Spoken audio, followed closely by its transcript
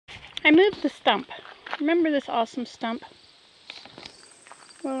I moved the stump. Remember this awesome stump?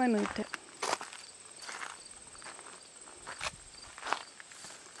 Well, I moved it.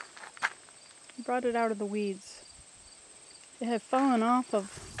 Brought it out of the weeds. It had fallen off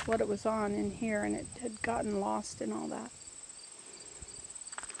of what it was on in here, and it had gotten lost in all that.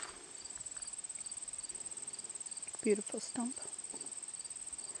 Beautiful stump.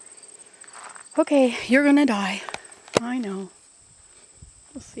 Okay, you're gonna die. I know.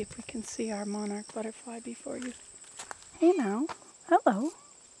 We'll see if we can see our monarch butterfly before you. Hey now. Hello.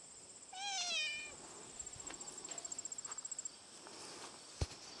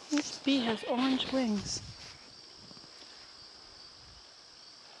 This bee has orange wings.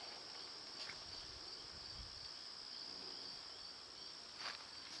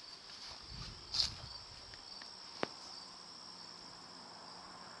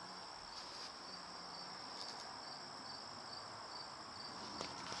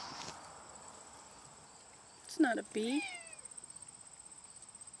 It's not a bee.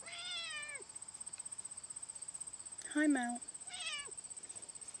 Hi, Mal.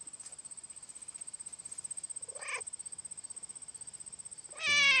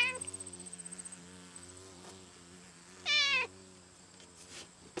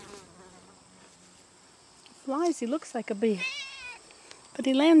 Flies, he looks like a bee. But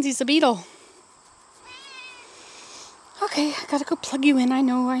he lands, he's a beetle. Okay, I gotta go plug you in. I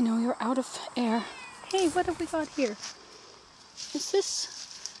know, you're out of air. Hey, what have we got here? Is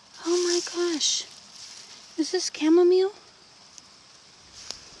this, oh my gosh. Is this chamomile?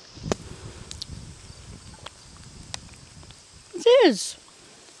 It is.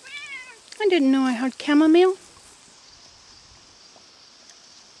 I didn't know I had chamomile.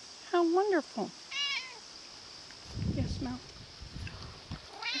 How wonderful. Yes, Mel.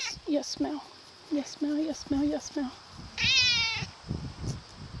 Yes, Mel. Yes, Mel. Yes, Mel. Yes, Mel.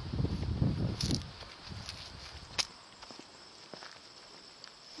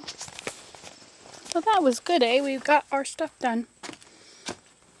 Well, that was good, eh? We got our stuff done.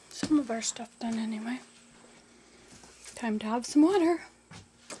 Some of our stuff done, anyway. Time to have some water.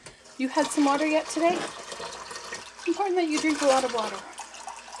 You had some water yet today? It's important that you drink a lot of water.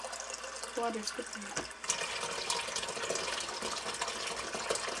 Water's good for you.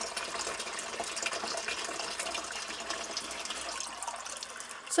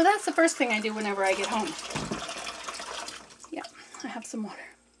 So that's the first thing I do whenever I get home. Yeah, I have some water.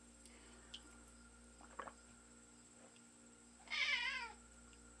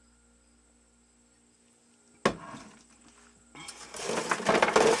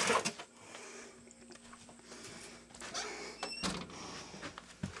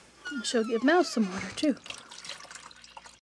 She'll give Mouse some water too.